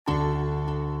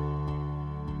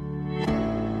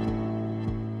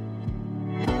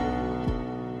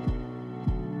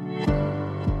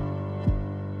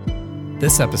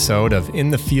This episode of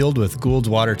In the Field with Gould's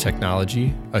Water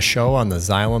Technology, a show on the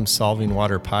Xylem Solving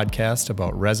Water podcast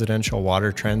about residential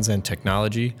water trends and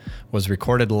technology, was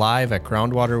recorded live at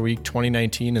Groundwater Week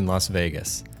 2019 in Las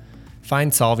Vegas.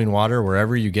 Find Solving Water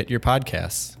wherever you get your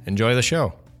podcasts. Enjoy the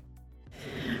show.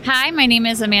 Hi, my name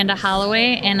is Amanda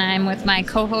Holloway, and I'm with my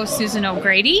co-host Susan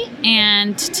O'Grady.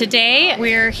 And today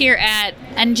we're here at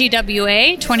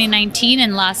NGWA 2019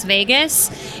 in Las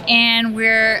Vegas, and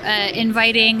we're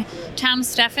inviting Tom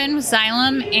Steffen with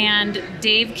Xylem and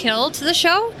Dave Kill to the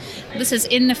show. This is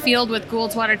In the Field with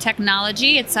Gould's Water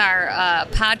Technology. It's our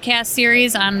podcast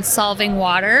series on solving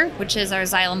water, which is our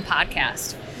Xylem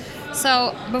podcast.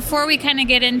 So before we kind of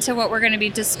get into what we're going to be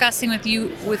discussing with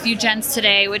you gents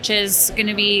today, which is going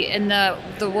to be in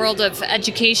the world of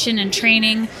education and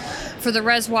training for the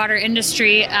res water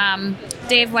industry,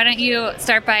 Dave, why don't you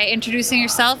start by introducing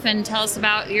yourself and tell us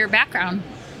about your background?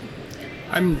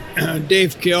 I'm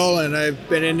Dave Kill, and I've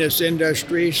been in this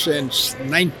industry since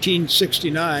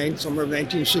 1969, somewhere in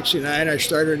 1969. I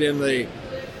started in the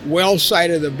well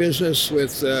side of the business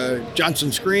with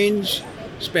Johnson Screens.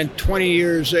 Spent 20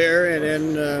 years there, and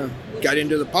then got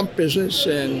into the pump business,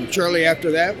 and shortly after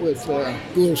that with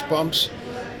Gould's Pumps,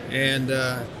 and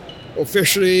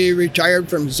officially retired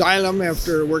from Xylem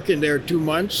after working there 2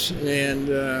 months, and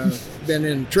been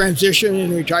in transition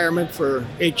in retirement for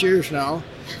 8 years now.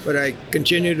 But I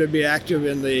continue to be active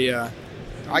in the,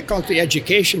 I call it the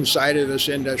education side of this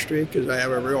industry, because I have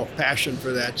a real passion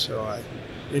for that, so I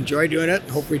enjoy doing it.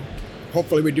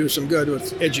 Hopefully we do some good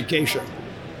with education.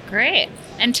 Great.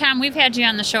 And Tom, we've had you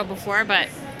on the show before, but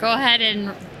go ahead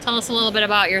and tell us a little bit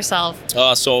about yourself.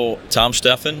 So Tom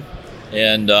Steffen,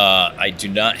 and I do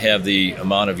not have the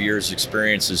amount of years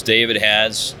experience as David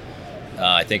has.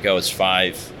 I think I was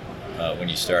 5 when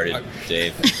you started,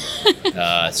 Dave.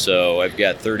 So I've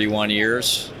got 31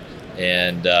 years.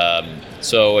 And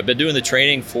so I've been doing the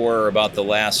training for about the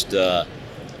last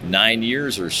 9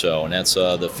 years or so. And that's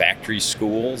the factory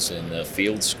schools and the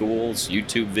field schools,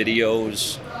 YouTube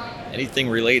videos, anything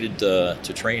related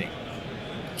to training.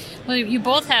 Well, you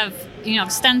both have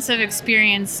extensive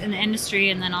experience in the industry,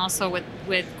 and then also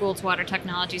with Gould's Water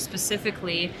Technology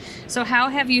specifically. So how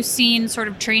have you seen sort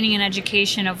of training and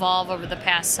education evolve over the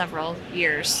past several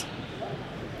years?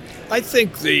 I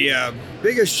think the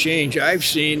biggest change I've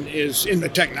seen is in the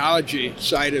technology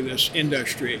side of this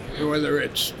industry, whether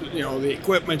it's the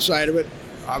equipment side of it.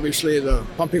 Obviously the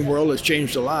pumping world has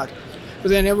changed a lot. But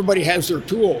then everybody has their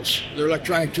tools, their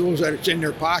electronic tools that it's in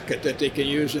their pocket that they can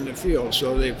use in the field.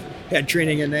 So they've had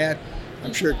training in that.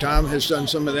 I'm sure Tom has done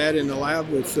some of that in the lab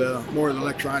with more of the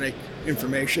electronic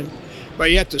information. But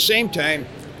yet at the same time,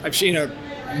 I've seen a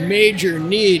major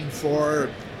need for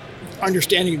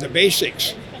understanding the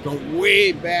basics, going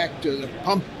way back to the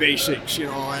pump basics,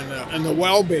 and the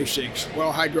well basics,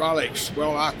 well hydraulics,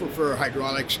 well aquifer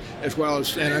hydraulics, as well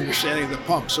as and understanding the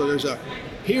pump. So there's a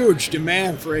huge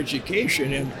demand for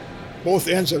education in both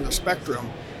ends of the spectrum.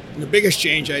 And the biggest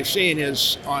change I've seen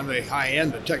is on the high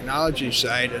end, the technology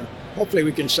side, and hopefully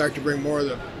we can start to bring more of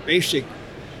the basic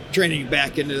training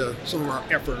back into some of our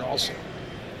effort also.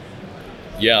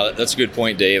 Yeah, that's a good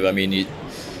point, Dave. I mean,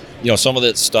 some of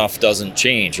that stuff doesn't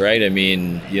change, right? I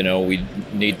mean, we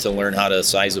need to learn how to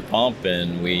size a pump,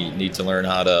 and we need to learn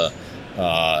how to,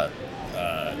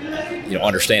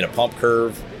 understand a pump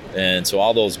curve. And so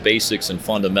all those basics and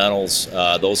fundamentals,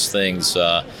 those things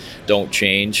don't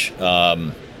change.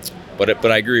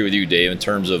 But I agree with you, Dave, in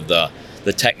terms of the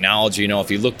technology.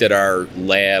 If you looked at our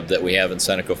lab that we have in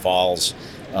Seneca Falls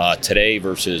today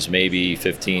versus maybe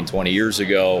 15, 20 years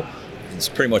ago, it's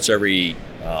pretty much every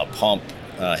pump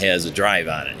has a drive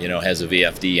on it, has a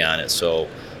VFD on it. So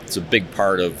it's a big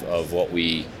part of what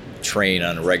we train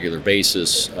on a regular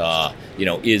basis,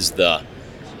 is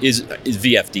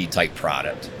VFD type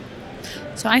product.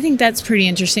 So I think that's pretty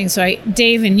interesting. So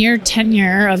Dave, in your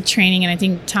tenure of training, and I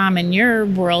think Tom, in your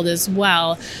world as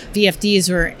well, VFDs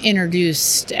were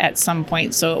introduced at some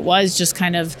point. So it was just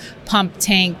kind of pump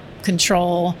tank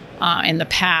control in the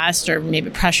past, or maybe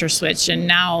pressure switch. And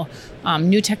now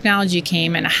new technology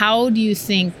came. And how do you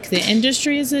think the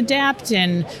industry is adapt?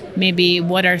 And maybe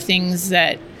what are things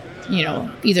that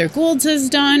either Gould's has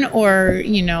done, or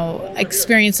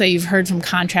experience that you've heard from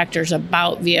contractors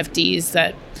about VFDs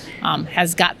that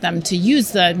has got them to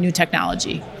use the new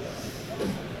technology?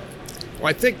 Well,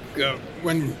 I think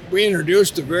when we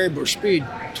introduced the variable speed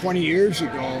 20 years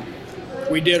ago,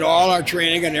 we did all our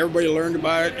training and everybody learned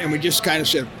about it, and we just kind of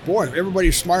said, boy,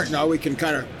 everybody's smart now, we can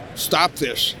kind of stop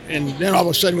this. And then all of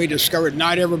a sudden we discovered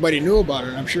not everybody knew about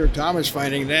it. I'm sure Tom is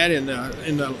finding that in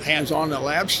the hands-on, the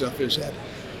lab stuff is that.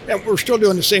 And we're still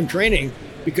doing the same training,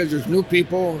 because there's new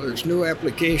people, there's new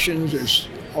applications, there's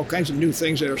all kinds of new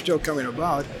things that are still coming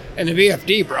about. And the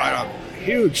VFD brought a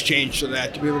huge change to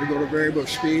that, to be able to go to variable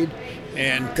speed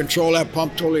and control that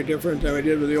pump totally different than we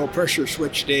did with the old pressure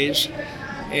switch days.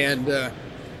 And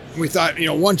we thought,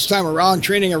 once time around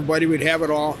training everybody, we'd have it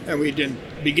all, and we didn't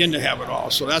begin to have it all.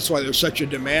 So that's why there's such a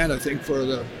demand, I think, for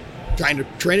the kind of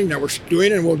training that we're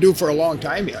doing and we'll do for a long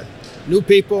time yet. New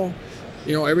people,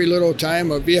 every little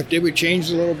time a VFD we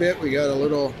changed a little bit. We got a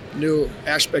little new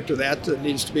aspect of that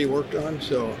needs to be worked on.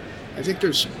 So I think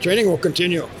training will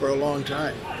continue for a long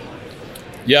time.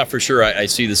 Yeah, for sure. I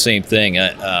see the same thing.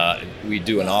 We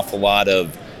do an awful lot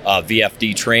of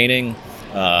VFD training,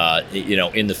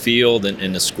 in the field and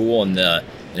in the school, and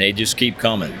they just keep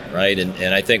coming, right?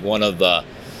 And I think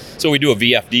so we do a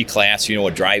VFD class,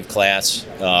 a drive class,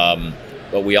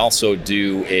 but we also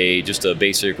do just a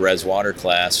basic res water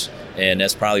class, and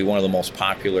that's probably one of the most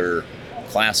popular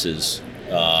classes.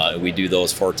 We do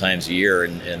those 4 times a year,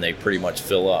 and they pretty much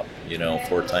fill up,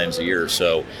 4 times a year.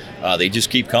 So they just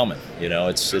keep coming.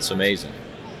 It's amazing.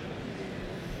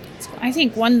 I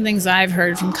think one of the things I've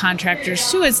heard from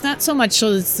contractors too, it's not so much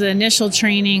so it's the initial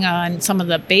training on some of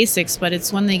the basics, but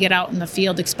it's when they get out in the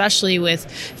field, especially with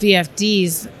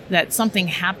VFDs, that something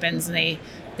happens and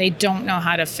they don't know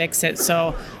how to fix it.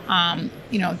 So,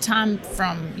 Tom,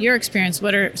 from your experience,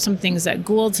 what are some things that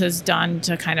Gould has done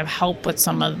to kind of help with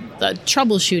some of the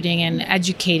troubleshooting and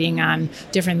educating on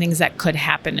different things that could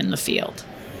happen in the field?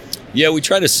 Yeah, we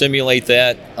try to simulate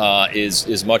that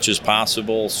as much as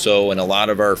possible. So in a lot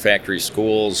of our factory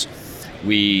schools,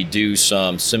 we do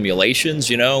some simulations,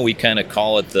 we kind of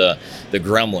call it the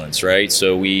gremlins, right?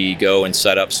 So we go and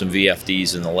set up some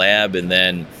VFDs in the lab and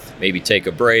then maybe take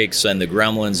a break, send the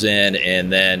gremlins in, and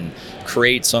then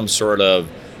create some sort of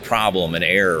problem, an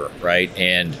error, right?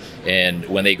 And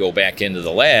when they go back into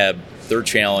the lab, their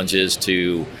challenge is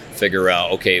to figure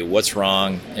out, okay, what's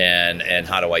wrong and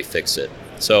how do I fix it?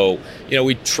 So,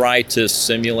 we try to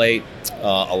simulate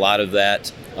a lot of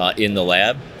that in the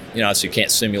lab. So you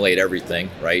can't simulate everything,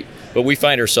 right? But we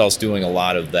find ourselves doing a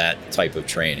lot of that type of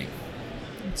training.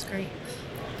 That's great.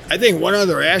 I think one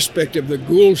other aspect of the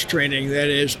Gould's training that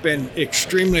has been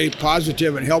extremely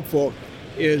positive and helpful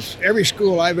is every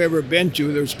school I've ever been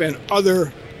to, there's been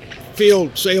other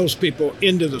field salespeople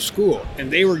into the school,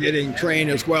 and they were getting trained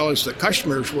as well as the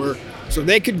customers were, so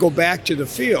they could go back to the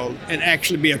field and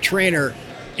actually be a trainer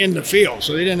in the field.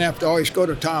 So they didn't have to always go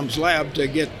to Tom's lab to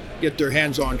get their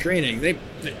hands-on training.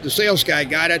 The sales guy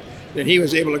got it, then he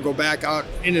was able to go back out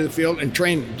into the field and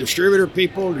train distributor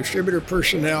people, distributor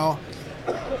personnel,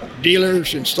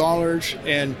 dealers, installers,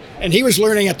 and he was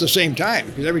learning at the same time,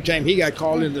 because every time he got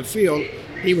called into the field,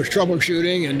 he was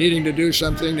troubleshooting and needing to do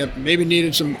something that maybe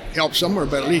needed some help somewhere,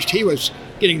 but at least he was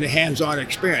getting the hands-on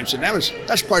experience, and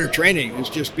that's part of training, is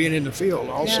just being in the field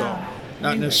also. Yeah.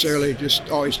 Not necessarily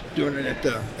just always doing it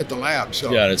at the lab.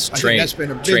 So yeah, it's train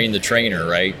the trainer,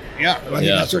 right? Yeah, I think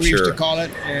that's what we used to call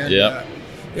it.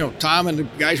 And Tom and the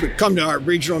guys would come to our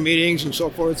regional meetings and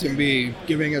so forth and be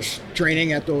giving us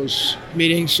training at those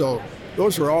meetings. So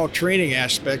those were all training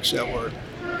aspects that were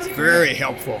very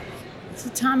helpful. So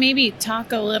Tom, maybe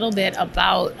talk a little bit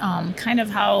about kind of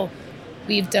how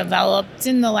we've developed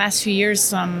in the last few years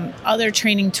some other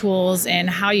training tools and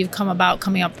how you've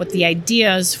coming up with the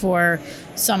ideas for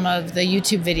some of the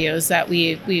YouTube videos that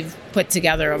we've put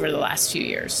together over the last few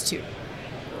years too.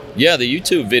 Yeah, the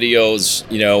YouTube videos,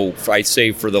 I'd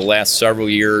say for the last several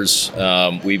years,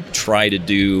 we've tried to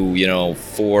do,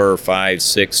 4, 5,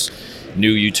 6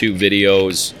 new YouTube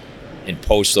videos and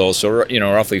post those. So,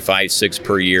 roughly 5, 6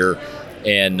 per year.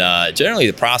 And generally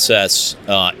the process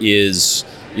is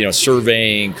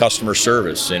surveying customer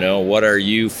service. What are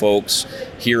you folks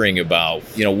hearing about?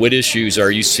 What issues are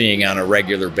you seeing on a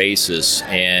regular basis?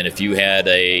 And if you had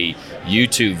a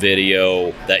YouTube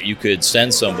video that you could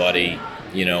send somebody,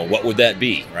 what would that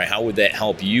be, right? How would that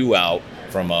help you out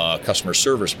from a customer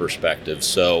service perspective?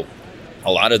 So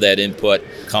a lot of that input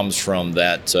comes from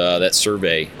that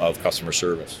survey of customer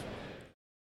service.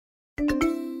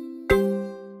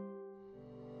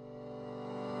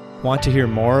 Want to hear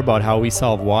more about how we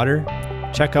solve water?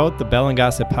 Check out the Bell &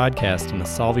 Gossett podcast in the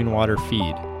Solving Water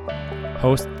feed.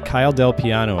 Host Kyle Del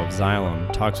Piano of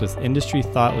Xylem talks with industry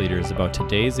thought leaders about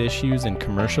today's issues in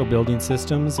commercial building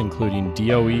systems, including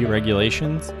DOE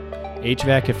regulations,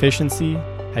 HVAC efficiency,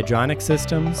 hydronic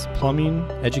systems, plumbing,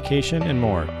 education, and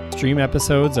more. Stream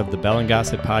episodes of the Bell &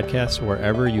 Gossett podcast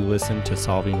wherever you listen to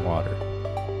Solving Water.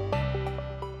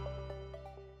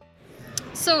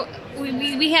 So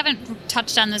we haven't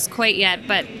touched on this quite yet,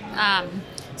 but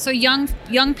so young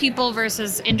people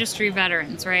versus industry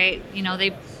veterans, right?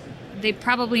 they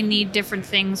probably need different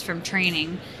things from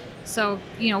training. So,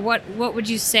 what would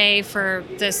you say for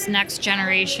this next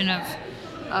generation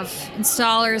of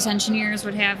installers, engineers,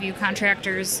 what have you,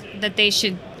 contractors, that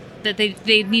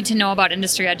they need to know about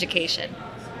industry education?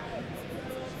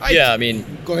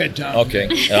 Go ahead, Tom.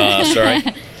 Okay, sorry.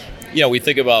 We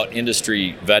think about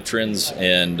industry veterans,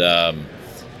 and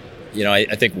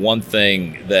I think one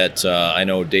thing that I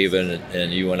know David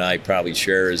and you and I probably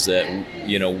share is that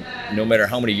no matter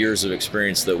how many years of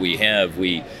experience that we have,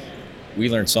 we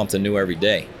learn something new every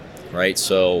day, right?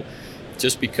 So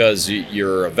just because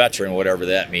you're a veteran, whatever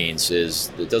that means,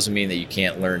 it doesn't mean that you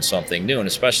can't learn something new, and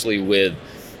especially with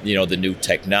the new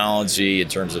technology in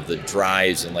terms of the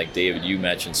drives, and like David, you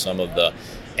mentioned some of the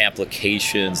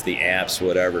applications, the apps,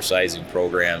 whatever, sizing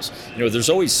programs. There's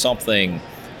always something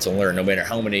to learn, no matter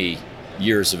how many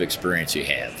years of experience you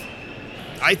have.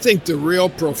 I think the real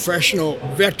professional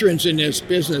veterans in this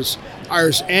business are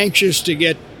as anxious to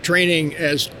get training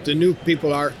as the new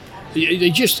people are.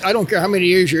 I don't care how many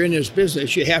years you're in this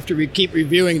business, you have to keep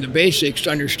reviewing the basics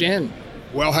to understand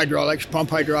well hydraulics, pump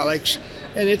hydraulics.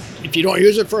 And if you don't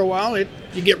use it for a while,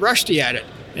 you get rusty at it.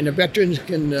 And the veterans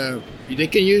can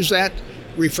use that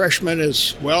refreshment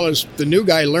as well as the new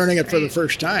guy learning it for the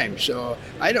first time. So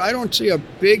I don't see a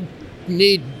big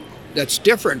need that's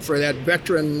different for that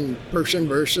veteran person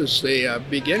versus the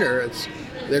beginner.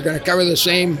 They're going to cover the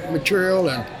same material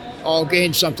and all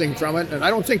gain something from it. And I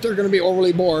don't think they're going to be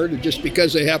overly bored just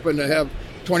because they happen to have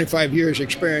 25 years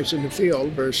experience in the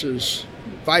field versus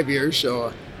 5 years.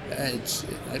 So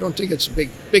I don't think it's a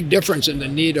big difference in the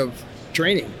need of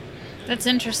training. That's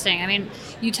interesting. I mean,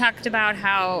 you talked about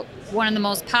how one of the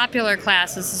most popular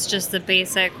classes is just the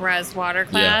basic res water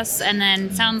class, and then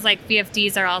it sounds like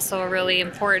VFDs are also a really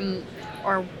important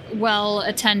or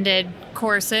well-attended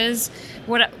courses.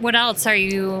 What else are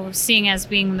you seeing as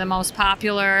being the most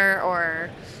popular, or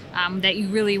that you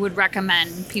really would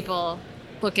recommend people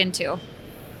look into?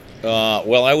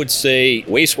 Well, I would say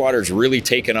wastewater's really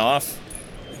taken off.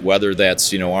 Whether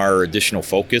that's our additional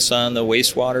focus on the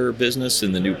wastewater business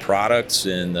and the new products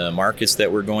and the markets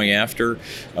that we're going after.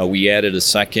 We added a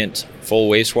second full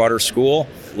wastewater school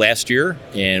last year,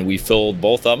 and we filled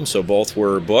both of them, so both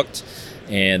were booked.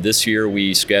 And this year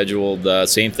we scheduled the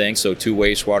same thing, so 2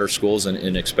 wastewater schools,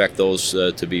 and expect those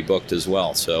to be booked as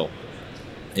well. So,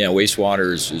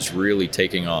 wastewater is really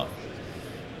taking off.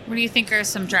 What do you think are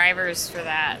some drivers for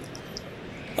that?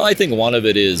 Well, I think one of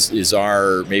it is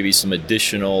our maybe some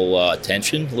additional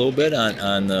attention a little bit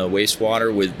on the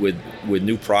wastewater with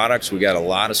new products. We got a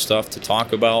lot of stuff to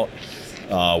talk about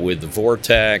with the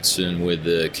Vortex and with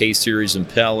the K-Series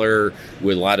impeller,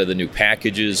 with a lot of the new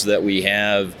packages that we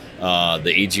have.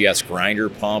 The AGS grinder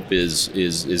pump is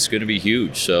going to be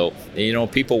huge. So,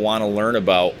 people want to learn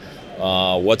about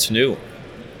what's new.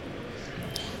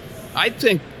 I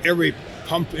think every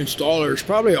pump installer is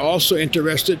probably also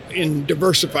interested in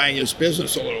diversifying his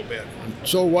business a little bit.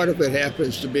 So what if it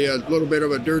happens to be a little bit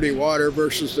of a dirty water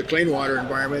versus the clean water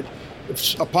environment?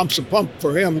 If a pump's a pump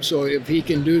for him, so if he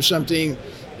can do something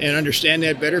and understand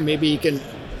that better, maybe he can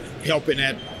help in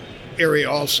that area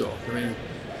also. I mean,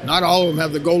 not all of them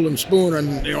have the golden spoon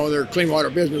and their clean water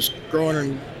business growing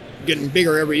and getting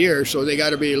bigger every year, so they got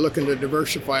to be looking to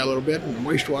diversify a little bit, and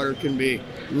wastewater can be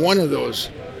one of those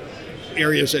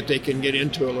areas that they can get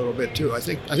into a little bit too. I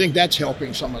think that's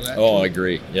helping some of that. Oh, too. I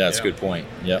agree. Yeah, that's a good point.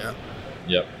 Yep.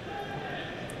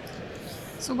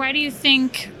 So why do you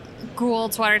think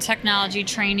Gould's water technology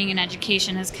training and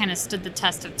education has kind of stood the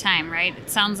test of time, right? It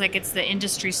sounds like it's the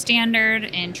industry standard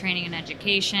in training and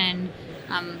education.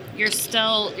 You're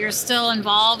still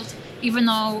involved, even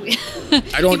though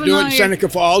I don't do it in Seneca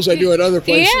Falls. I do it other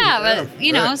places. Yeah,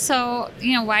 but so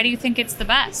why do you think it's the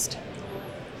best?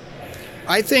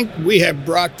 I think we have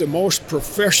brought the most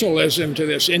professionalism to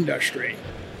this industry,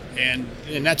 and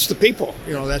that's the people.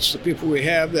 That's the people we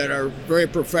have that are very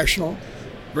professional,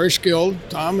 very skilled.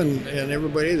 Tom and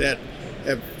everybody that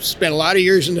have spent a lot of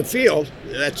years in the field.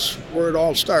 That's where it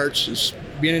all starts, is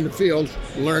being in the field,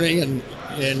 learning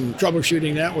and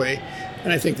troubleshooting that way.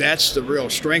 And I think that's the real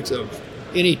strength of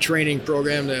any training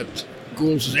program that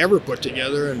Gould's has ever put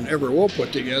together and ever will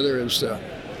put together, is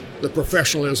the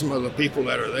professionalism of the people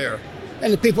that are there.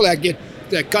 And the people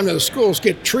that come to the schools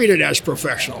get treated as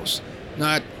professionals,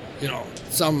 not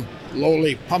some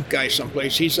lowly pump guy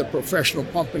someplace. He's a professional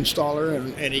pump installer,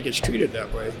 and he gets treated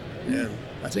that way. And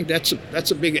I think that's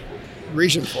a big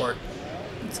reason for it.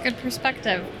 It's a good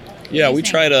perspective. Yeah, we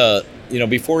try to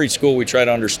before each school we try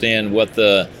to understand what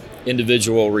the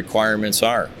individual requirements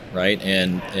are, right?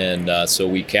 And so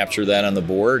we capture that on the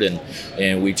board,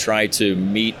 and we try to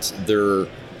meet their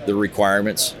the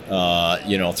requirements,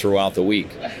 throughout the week.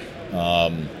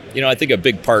 I think a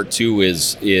big part too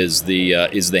is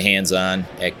the hands-on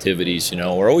activities.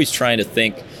 We're always trying to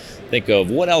think of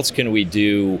what else can we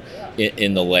do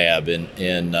in the lab,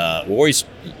 and we're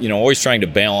always trying to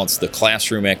balance the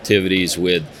classroom activities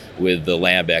with the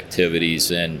lab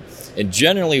activities, and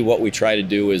generally what we try to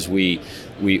do is we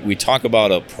talk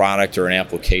about a product or an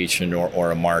application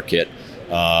or a market.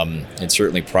 And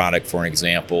certainly product, for an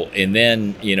example, and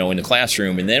then in the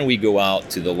classroom, and then we go out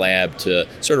to the lab to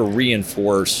sort of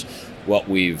reinforce what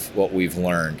we've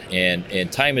learned.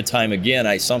 And time and time again,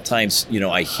 I sometimes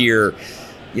I hear,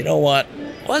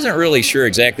 wasn't really sure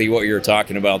exactly what you were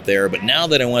talking about there, but now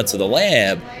that I went to the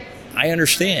lab, I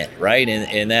understand, right?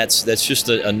 And that's just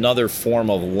another form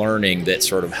of learning that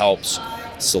sort of helps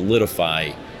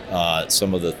solidify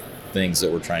some of the things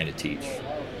that we're trying to teach.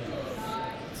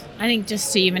 I think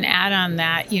just to even add on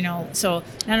that, so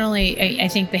not only I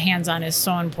think the hands-on is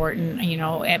so important,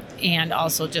 and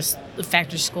also just the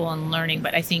factory school and learning,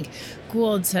 but I think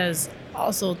Gould's has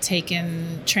also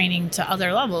taken training to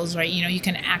other levels, right? You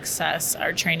can access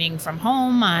our training from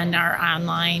home on our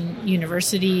online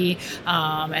university,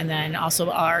 and then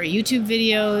also our YouTube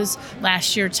videos.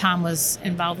 Last year, Tom was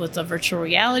involved with a virtual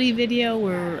reality video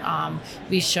where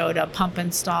we showed a pump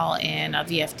install and a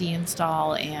VFD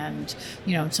install, and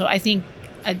so I think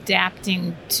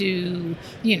adapting to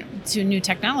new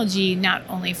technology, not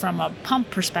only from a pump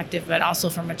perspective but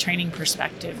also from a training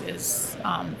perspective, is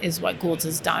what Gould's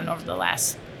has done over the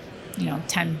last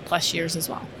 10 plus years as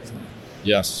well.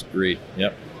 Yes, agreed.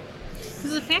 Yep.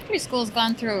 Because the factory school's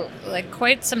gone through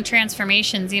quite some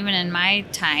transformations even in my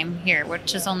time here,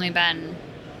 which has only been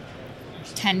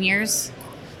 10 years.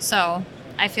 So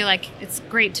I feel like it's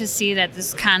great to see that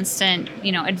this constant,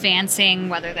 advancing,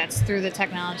 whether that's through the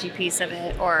technology piece of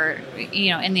it or,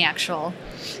 in the actual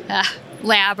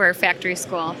lab or factory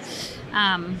school.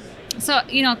 So,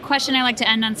 a question I like to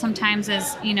end on sometimes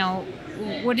is,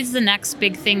 what is the next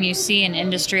big thing you see in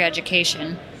industry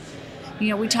education?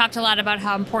 We talked a lot about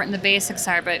how important the basics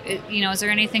are, but, is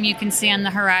there anything you can see on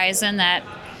the horizon that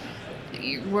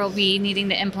we'll be needing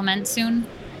to implement soon?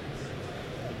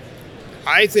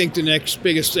 I think the next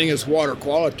biggest thing is water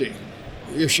quality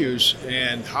issues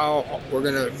and how we're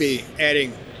going to be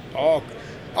adding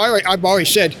I've always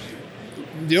said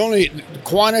the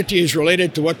quantity is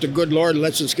related to what the good Lord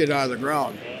lets us get out of the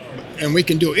ground. And we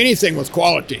can do anything with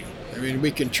quality. I mean, we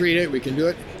can treat it, we can do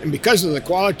it. And because of the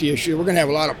quality issue, we're going to have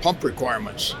a lot of pump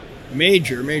requirements,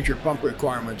 major pump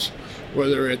requirements,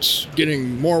 whether it's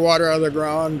getting more water out of the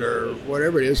ground or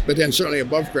whatever it is. But then certainly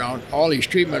above ground, all these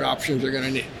treatment options are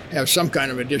going to have some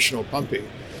kind of additional pumping.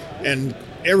 And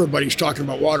everybody's talking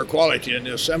about water quality in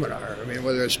this seminar. I mean,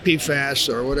 whether it's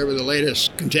PFAS or whatever the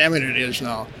latest contaminant is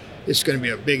now, it's going to be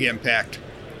a big impact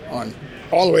on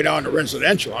all the way down to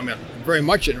residential. I mean, very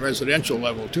much in residential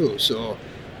level too. So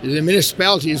the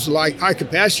municipalities, like high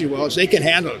capacity wells, they can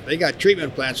handle it. They got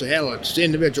treatment plants to handle it. It's the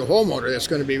individual homeowner that's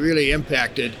going to be really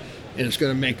impacted, and it's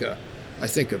going to make I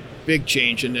think a big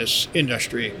change in this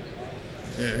industry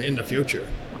in the future.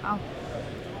 Wow.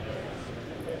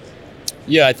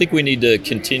 Yeah, I think we need to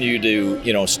continue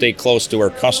to, stay close to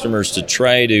our customers to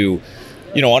try to,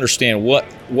 understand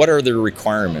what are their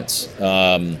requirements.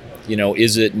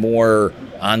 Is it more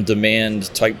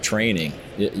on-demand type training?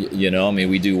 We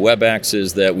do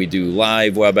WebExes, that we do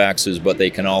live WebExes, but they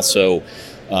can also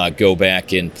go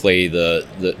back and play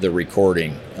the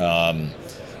recording,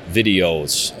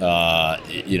 videos,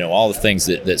 all the things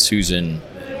that Susan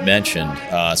mentioned.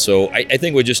 So I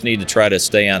think we just need to try to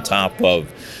stay on top of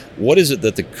what is it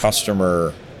that the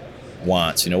customer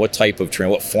wants, what type of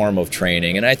training, what form of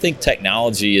training. And I think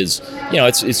technology is,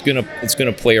 it's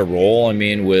gonna play a role. I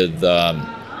mean, with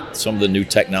some of the new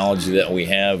technology that we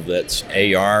have, that's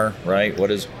AR, right?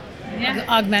 What is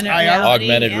augmented reality?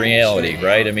 Augmented reality,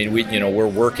 right? I mean, we're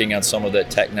working on some of that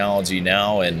technology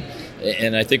now, and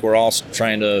I think we're all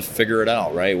trying to figure it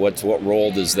out, right? What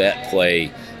role does that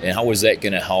play, and how is that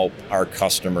going to help our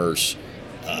customers,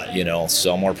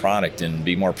 sell more product and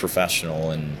be more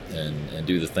professional and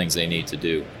do the things they need to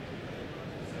do.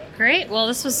 Great. Well,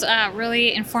 this was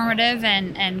really informative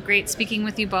and great speaking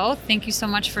with you both. Thank you so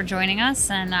much for joining us,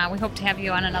 and we hope to have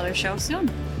you on another show soon.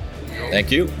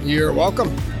 Thank you. You're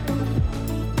welcome.